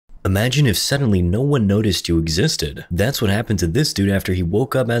Imagine if suddenly no one noticed you existed. That's what happened to this dude after he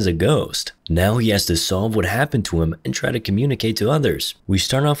woke up as a ghost. Now he has to solve what happened to him and try to communicate to others. We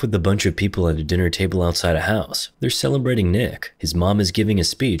start off with a bunch of people at a dinner table outside a house. They're celebrating Nick. His mom is giving a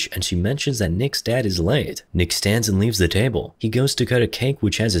speech and she mentions that Nick's dad is late. Nick stands and leaves the table. He goes to cut a cake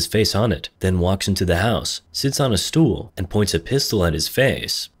which has his face on it, then walks into the house, sits on a stool, and points a pistol at his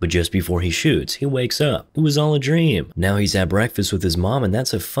face. But just before he shoots, he wakes up. It was all a dream. Now he's at breakfast with his mom, and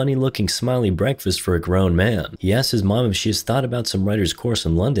that's a funny looking smiley breakfast for a grown man. He asks his mom if she has thought about some writer's course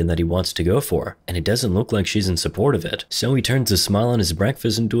in London that he wants to go for, and it doesn't look like she's in support of it. So he turns the smile on his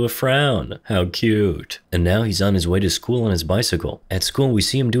breakfast into a frown. How cute. And now he's on his way to school on his bicycle. At school, we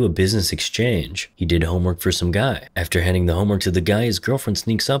see him do a business exchange. He did homework for some guy. After handing the homework to the guy, his girlfriend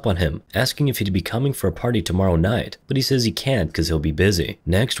sneaks up on him, asking if he'd be coming for a party tomorrow night, but he says he can't because he'll be busy.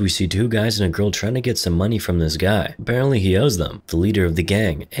 Next, we see two guys and a girl trying to get some money from this guy. Apparently he owes them. The leader of the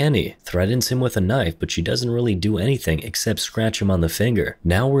gang, Annie, threatens him with a knife, but she doesn't really do anything except scratch him on the finger.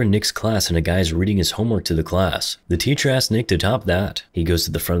 Now we're in Nick's class and a guy's reading his homework to the class. The teacher asks Nick to top that. He goes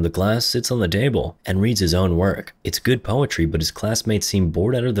to the front of the class, sits on the table, and reads his own work. It's good poetry, but his classmates seem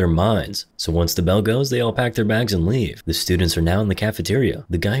bored out of their minds. So once the bell goes, they all pack their bags and leave. The students are now in the cafeteria.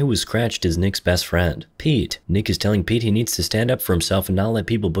 The guy who was scratched is Nick's best friend, Pete. Nick is telling Pete he needs to stand up for himself and not let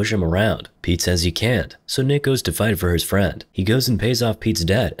people push him around. Pete says he can't, so Nick goes to fight for his friend. He goes and pays off Pete's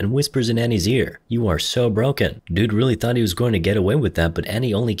debt and whispers in Annie's ear, "You are so broken." Dude really thought he was going to get away with that, but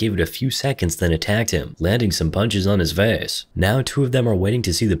Annie only gave it a few seconds then attacked him, landing some punches on his face. Now two of them are waiting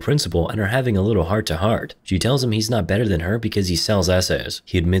to see the principal and are having a little heart-to-heart. She tells him he's not better than her because he sells essays.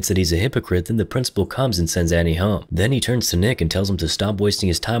 He admits that he's a hypocrite, then the principal comes and sends Annie home. Then he turns to Nick and tells him to stop wasting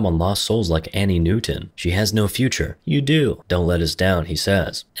his time on lost souls like Annie Newton. She has no future. You do. Don't let us down, he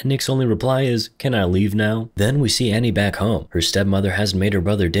says. And Nick's only reply is, "Can I leave now?" Then we see Annie back home. Her stepmother hasn't made her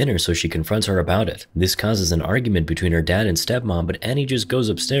brother dinner, so she confronts her about it. This causes an argument between her dad and stepmom, but Annie just goes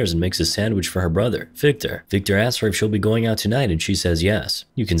upstairs and makes a sandwich for her brother, Victor. Victor asks her if she'll be going out tonight and she says yes.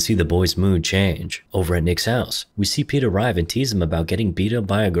 You can see the boy's mood change. Over at Nick's house, we see Pete arrive and tease him about getting beat up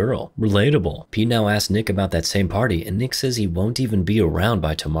by a girl. Relatable. Pete now asks Nick about that same party and Nick says he won't even be around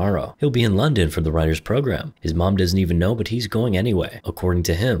by tomorrow. He'll be in London for the writer's program. His mom doesn't even know, but he's going anyway. According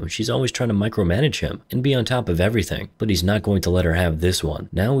to him, she's always trying to micromanage him and be on top of everything, but he's not going to let her have this one.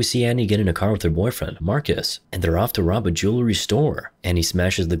 Now we see Annie get in a car with her boyfriend, Marcus, and they're off to rob a jewelry store. Annie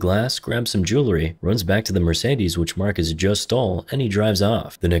smashes the glass, grabs some jewelry, runs back to the Mercedes which Marcus just stole, and he drives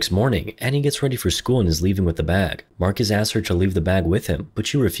off. The next morning, Annie gets ready for school and is leaving with the bag. Marcus asks her to leave the bag with him, but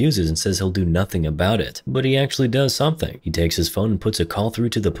she refuses and says he'll do nothing about it. But he actually does something. He takes his phone and puts a call through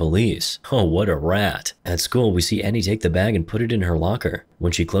to the police. Oh, what a rat. At school, we see Annie take the bag and put it in her locker.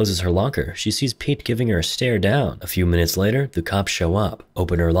 When she closes her locker, she sees Pete giving her a stare down. A few minutes later, the cops show up,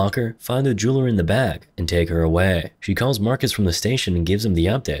 open her locker, find the jewelry in the bag, and take her away. She calls Marcus from the station and gives him the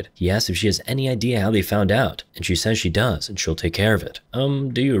update. He asks if she has any idea how they found out, and she says she does, and she'll take care of it.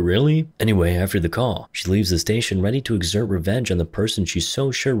 Do you really? Anyway, after the call, she leaves the station ready to exert revenge on the person she's so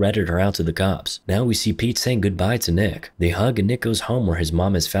sure ratted her out to the cops. Now we see Pete saying goodbye to Nick. They hug and Nick goes home where his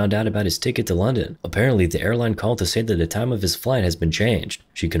mom has found out about his ticket to London. Apparently, the airline called to say that the time of his flight has been changed.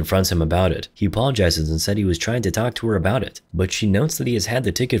 She confronts him about it. He apologizes and said he was trying to talk to her about it, but she notes that he has had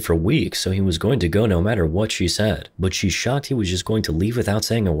the ticket for weeks, so he was going to go no matter what she said. But she's shocked he was just going to leave without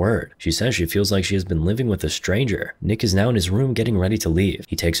saying a word. She says she feels like she has been living with a stranger. Nick is now in his room getting ready to leave.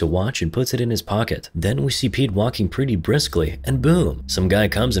 He takes a watch and puts it in his pocket. Then we see Pete walking pretty briskly, and boom, some guy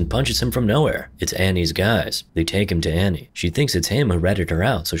comes and punches him from nowhere. It's Annie's guys. They take him to Annie. She thinks it's him who ratted her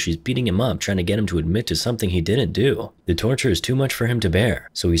out, so she's beating him up, trying to get him to admit to something he didn't do. The torture is too much for him to bear,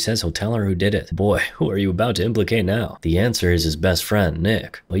 so he says he'll tell her who did it. Boy, who are you about to implicate now? The answer is his best friend,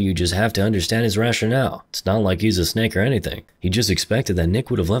 Nick. But you just have to understand his rationale. It's not like he's a snake or anything. He just expected that Nick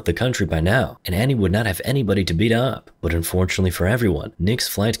would have left the country by now, and Annie would not have anybody to beat up. But unfortunately for everyone, Nick's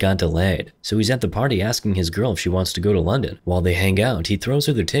flight got delayed, so he's at the party asking his girl if she wants to go to London. While they hang out, he throws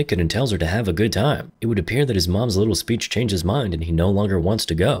her the ticket and tells her to have a good time. It would appear that his mom's little speech changed his mind and he no longer wants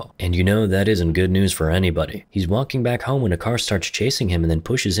to go. And you know that isn't good news for anybody. He's walking back home when a car starts chasing him and then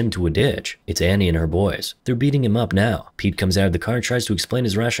pushes him to a ditch. It's Annie and her boys. They're beating him up now. Pete comes out of the car and tries to explain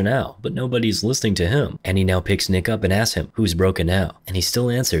his rationale, but nobody's listening to him. Annie now picks Nick up and asks him, "Who's broken now?" And he still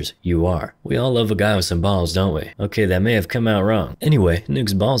answers, "You are." We all love a guy with some balls, don't we? Okay, that may have come out wrong. Anyway,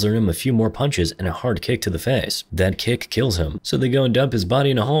 Nick's balls earn him a few more punches and a hard kick to the face. That kick kills him, so they go and dump his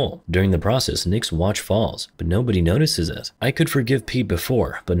body in a hole. During the process, Nick's watch falls, but nobody notices it. I could forgive Pete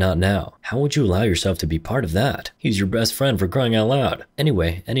before, but not now. How would you allow yourself to be part of that? He's your best friend, for crying out loud.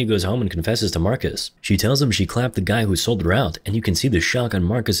 Anyway, Annie goes goes home and confesses to Marcus. She tells him she clapped the guy who sold her out, and you can see the shock on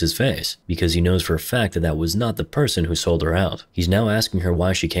Marcus's face because he knows for a fact that that was not the person who sold her out. He's now asking her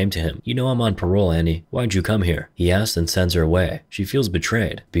why she came to him. You know I'm on parole, Annie. Why'd you come here? He asks and sends her away. She feels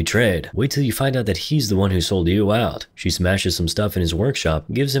betrayed. Betrayed? Wait till you find out that he's the one who sold you out. She smashes some stuff in his workshop,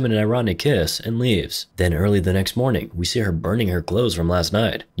 gives him an ironic kiss, and leaves. Then early the next morning, we see her burning her clothes from last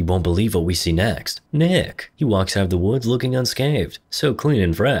night. You won't believe what we see next. Nick. He walks out of the woods looking unscathed. So clean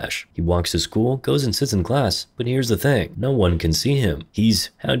and fresh. He walks to school, goes and sits in class, but here's the thing. No one can see him.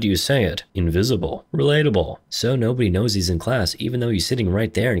 He's, how do you say it? Invisible. Relatable. So nobody knows he's in class even though he's sitting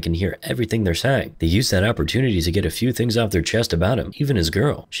right there and can hear everything they're saying. They use that opportunity to get a few things off their chest about him, even his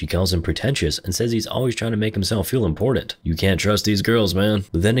girl. She calls him pretentious and says he's always trying to make himself feel important. You can't trust these girls, man.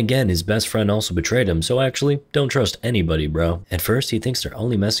 But then again, his best friend also betrayed him, so actually, don't trust anybody, bro. At first, he thinks they're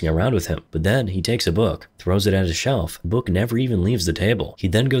only messing around with him, but then he takes a book, throws it at a shelf. The book never even leaves the table. He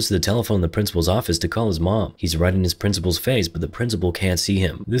then goes to the telephone in the principal's office to call his mom. He's right in his principal's face, but the principal can't see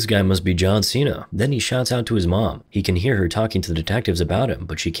him. This guy must be John Cena. Then he shouts out to his mom. He can hear her talking to the detectives about him,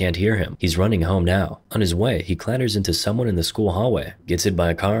 but she can't hear him. He's running home now. On his way, he clatters into someone in the school hallway, gets hit by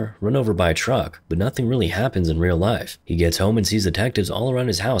a car, run over by a truck, but nothing really happens in real life. He gets home and sees detectives all around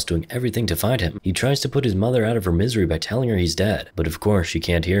his house doing everything to find him. He tries to put his mother out of her misery by telling her he's dead, but of course she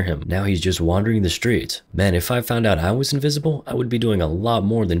can't hear him. Now he's just wandering the streets. Man, if I found out I was invisible, I would be doing a lot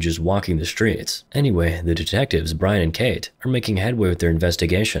more than just walking the streets. Anyway, the detectives, Brian and Kate, are making headway with their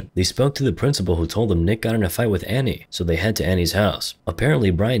investigation. They spoke to the principal who told them Nick got in a fight with Annie, so they head to Annie's house.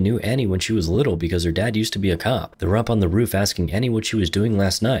 Apparently, Brian knew Annie when she was little because her dad used to be a cop. They're up on the roof asking Annie what she was doing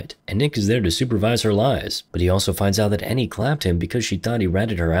last night, and Nick is there to supervise her lies. But he also finds out that Annie clapped him because she thought he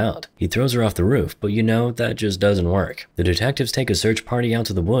ratted her out. He throws her off the roof, but you know, that just doesn't work. The detectives take a search party out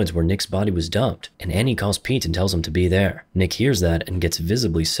to the woods where Nick's body was dumped, and Annie calls Pete and tells him to be there. Nick hears that and gets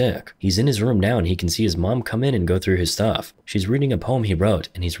visibly sick. He's in his room now and he can see his mom come in and go through his stuff. She's reading a poem he wrote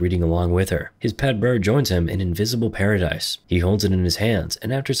and he's reading along with her. His pet bird joins him in Invisible Paradise. He holds it in his hands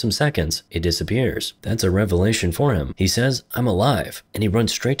and after some seconds, it disappears. That's a revelation for him. He says, "I'm alive," and he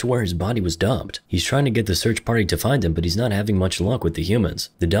runs straight to where his body was dumped. He's trying to get the search party to find him, but he's not having much luck with the humans.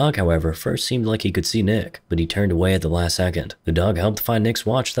 The dog, however, first seemed like he could see Nick, but he turned away at the last second. The dog helped find Nick's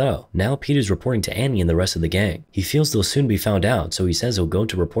watch though. Now Pete is reporting to Annie and the rest of the gang. He feels they'll soon be found out, so he says he'll go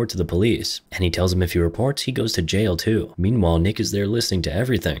to report to the police. And he tells him if he reports, he goes to jail too. Meanwhile, Nick is there listening to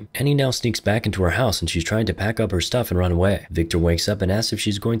everything. Annie now sneaks back into her house and she's trying to pack up her stuff and run away. Victor wakes up and asks if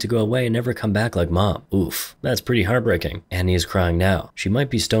she's going to go away and never come back like mom. Oof, that's pretty heartbreaking. Annie is crying now. She might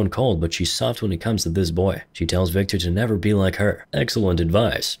be stone cold, but she's soft when it comes to this boy. She tells Victor to never be like her. Excellent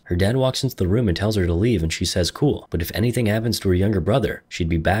advice. Her dad walks into the room and tells her to leave and she says cool, but if anything happens to her younger brother, she'd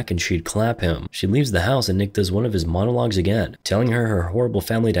be back and she'd clap him. She leaves the house and Nick does one of his monologues again, telling her her horrible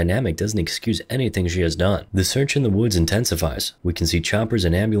family dynamic doesn't excuse anything she has done. The search in the woods intensifies. We can see choppers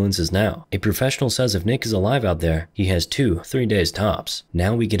and ambulances now. A professional says if Nick is alive out there, he has 2-3 days tops.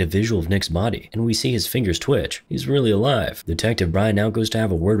 Now we get a visual of Nick's body and we see his fingers twitch. He's really alive. Detective Brian now goes to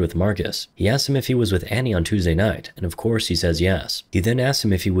have a word with Marcus. He asks him if he was with Annie on Tuesday night, and of course he says yes. He then asks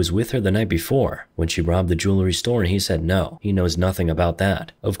him if he was with her the night before, when she robbed the jewelry store, and he said no. He knows nothing about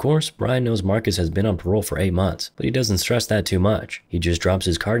that. Of course, Brian knows Marcus has been on parole for 8 months, but he doesn't stress that too much. He just drops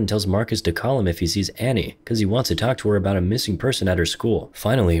his card and tells Marcus to call him if he sees Annie, because he wants to talk to her about a missing person at her school.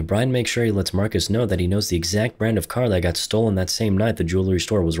 Finally, Brian makes sure he lets Marcus know that he knows the exact brand of car that got stolen that same night the jewelry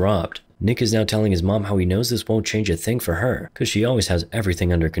store was robbed. Nick is now telling his mom how he knows this won't change a thing for her, because she always has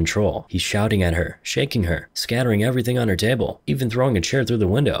everything under control. He's shouting at her, shaking her, scattering everything on her table, even throwing a chair through the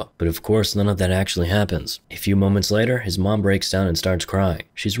window. But of course, none of that actually happens. A few moments later, his mom breaks down and starts crying.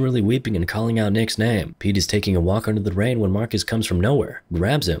 She's really weeping and calling out Nick's name. Pete is taking a walk under the rain when Marcus comes from nowhere,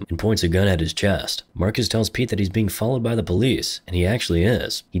 grabs him, and points a gun at his chest. Marcus tells Pete that he's being followed by the police, and he actually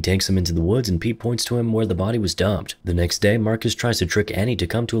is. He takes him into the woods and Pete points to him where the body was dumped. The next day, Marcus tries to trick Annie to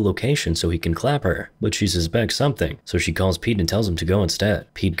come to a location so he can clap her, but she suspects something, so she calls Pete and tells him to go instead.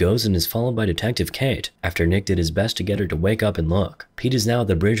 Pete goes and is followed by Detective Kate, after Nick did his best to get her to wake up and look. Pete is now at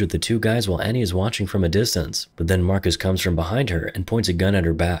the bridge with the two guys while Annie is watching from a distance, but then Marcus comes from behind her and points a gun at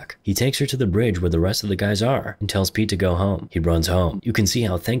her back. He takes her to the bridge where the rest of the guys are and tells Pete to go home. He runs home. You can see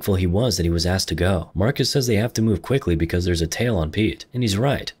how thankful he was that he was asked to go. Marcus says they have to move quickly because there's a tail on Pete, and he's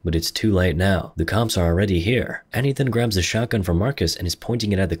right, but it's too late now. The cops are already here. Annie then grabs a shotgun from Marcus and is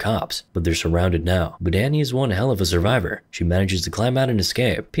pointing it at the cops. lives, but they're surrounded now. But Annie is one hell of a survivor. She manages to climb out and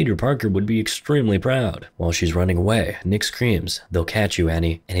escape. Peter Parker would be extremely proud. While she's running away, Nick screams, "They'll catch you,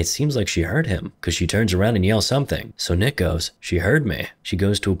 Annie," and it seems like she heard him, because she turns around and yells something. So Nick goes, "She heard me." She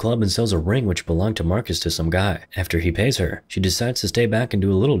goes to a club and sells a ring which belonged to Marcus to some guy. After he pays her, she decides to stay back and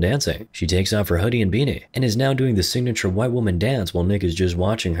do a little dancing. She takes off her hoodie and beanie, and is now doing the signature white woman dance while Nick is just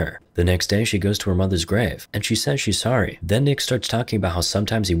watching her. The next day, she goes to her mother's grave, and she says she's sorry. Then Nick starts talking about how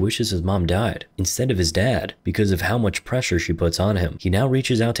sometimes he wishes his mom died, instead of his dad, because of how much pressure she puts on him. He now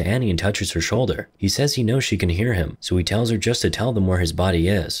reaches out to Annie and touches her shoulder. He says he knows she can hear him, so he tells her just to tell them where his body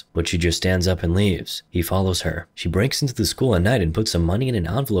is, but she just stands up and leaves. He follows her. She breaks into the school at night and puts some money in an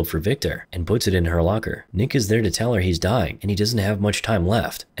envelope for Victor, and puts it in her locker. Nick is there to tell her he's dying, and he doesn't have much time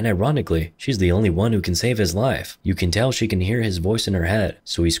left, and ironically, she's the only one who can save his life. You can tell she can hear his voice in her head,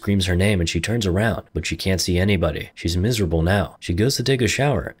 so he screams her name and she turns around, but she can't see anybody. She's miserable now. She goes to take a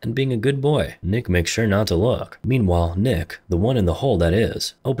shower, and being a good boy, Nick makes sure not to look. Meanwhile, Nick, the one in the hole that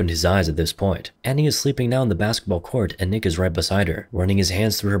is, opened his eyes at this point. Annie is sleeping now in the basketball court, and Nick is right beside her, running his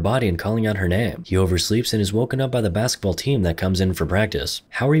hands through her body and calling out her name. He oversleeps and is woken up by the basketball team that comes in for practice.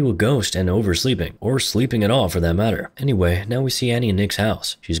 How are you a ghost and oversleeping? Or sleeping at all for that matter? Anyway, now we see Annie in Nick's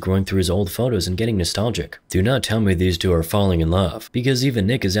house. She's going through his old photos and getting nostalgic. Do not tell me these two are falling in love, because even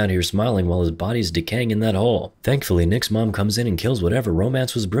Nick is out here smiling while his body's decaying in that hole. Thankfully, Nick's mom comes in and kills whatever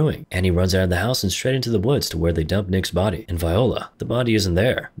romance was brewing. Annie runs out of the house and straight into the woods to where they dumped Nick's body. And Viola, the body isn't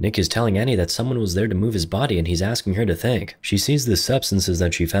there. Nick is telling Annie that someone was there to move his body and he's asking her to think. She sees the substances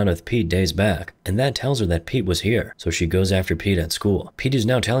that she found with Pete days back, and that tells her that Pete was here, so she goes after Pete at school. Pete is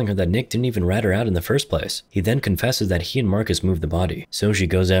now telling her that Nick didn't even rat her out in the first place. He then confesses that he and Marcus moved the body, so she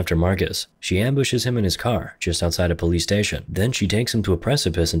goes after Marcus. She ambushes him in his car, just outside a police station. Then she takes him to a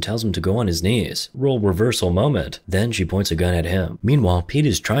precipice and tells him to go on his knees. Role reversal moment. Then she points a gun at him. Meanwhile, Pete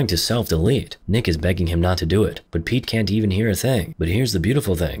is trying to self-delete. Nick is begging him not to do it, but Pete can't even hear a thing. But here's the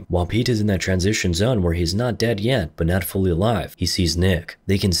beautiful thing. While Pete is in that transition zone where he's not dead yet, but not fully alive, he sees Nick.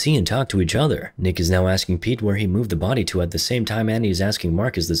 They can see and talk to each other. Nick is now asking Pete where he moved the body to at the same time Annie is asking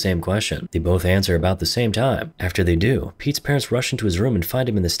Marcus the same question. They both answer about the same time. After they do, Pete's parents rush into his room and find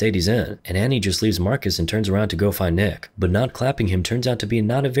him in the state he's in, and Annie just leaves Marcus and turns around to go find Nick. But not clapping him turns out to be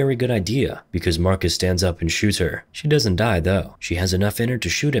not a very good idea, because Marcus stands up and shoots her. She doesn't die though. She has enough in her to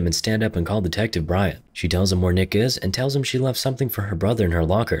shoot him and stand up and call Detective Bryant. She tells him where Nick is and tells him she left something for her brother in her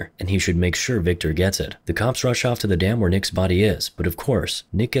locker, and he should make sure Victor gets it. The cops rush off to the dam where Nick's body is, but of course,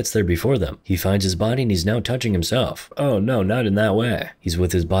 Nick gets there before them. He finds his body and he's now touching himself. Oh no, not in that way. He's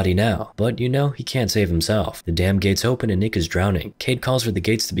with his body now, but you know, he can't save himself. The dam gates open and Nick is drowning. Kate calls for the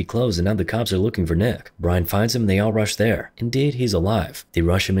gates to be closed and now the cops are looking for Nick. Brian finds him and they all rush there. Indeed, he's alive. They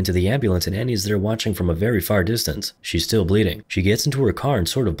rush him into the ambulance and Annie's there watching from a very far distance. She's still bleeding. She gets into her car and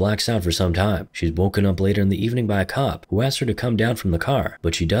sort of blacks out for some time. She's woken up later in the evening by a cop who asks her to come down from the car,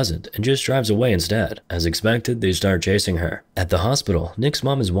 but she doesn't and just drives away instead. As expected, they start chasing her. At the hospital, Nick's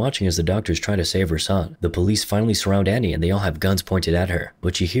mom is watching as the doctors try to save her son. The police finally surround Annie and they all have guns pointed at her,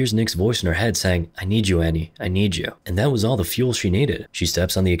 but she hears Nick's voice in her head saying, "I need you, Annie, I need you." And that was all the fuel she needed. She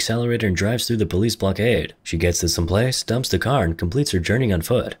steps on the accelerator and drives through the police blockade. She gets to some place, dumps the car, and completes her journey on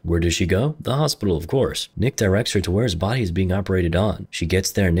foot. Where does she go? The hospital, of course. Nick directs her to where his body is being operated on. She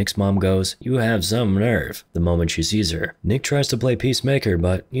gets there and Nick's mom goes, "You have some nerve," the moment she sees her. Nick tries to play peacemaker,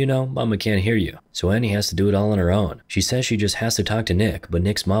 but, you know, mama can't hear you. So Annie has to do it all on her own. She says she just has to talk to Nick, but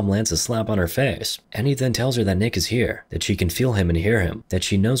Nick's mom lands a slap on her face. Annie then tells her that Nick is here, that she can feel him and hear him, that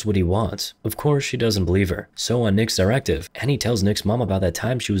she knows what he wants. Of course, she doesn't believe her. So on Nick's directive, Annie tells Nick's mom about that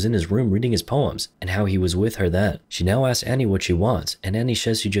time she was in his room reading his poems, and how he was with her then. She now asks Annie what she wants, and Annie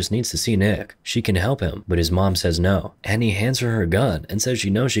says she just needs to see Nick. She can help him, but his mom says no. Annie hands her her gun and says she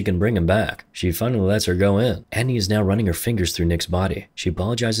knows she can bring him back. She finally lets her go in. Annie is now running her fingers through Nick's body. She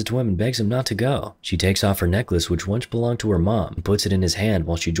apologizes to him and begs him not to go. She takes off her necklace, which once belonged to her mom, and puts it in his hand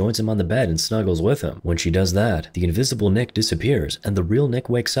while she joins him on the bed and snuggles with him. When she does that, the invisible Nick disappears, and the real Nick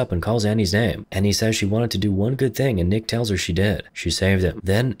wakes up and calls Annie's name. Annie says she wanted to do one good thing, and Nick tells her she did. She saved him.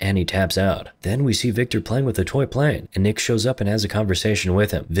 Then Annie taps out. Then we see Victor playing with a toy plane, and Nick shows up and has a conversation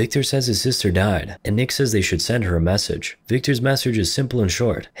with him. Victor says his sister died, and Nick says they should send her a message. Victor's message is simple and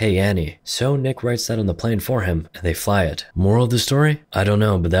short. "Hey Annie." So Nick writes that on the plane for him, and they fly it. Moral of the story? I don't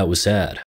know, but that was sad.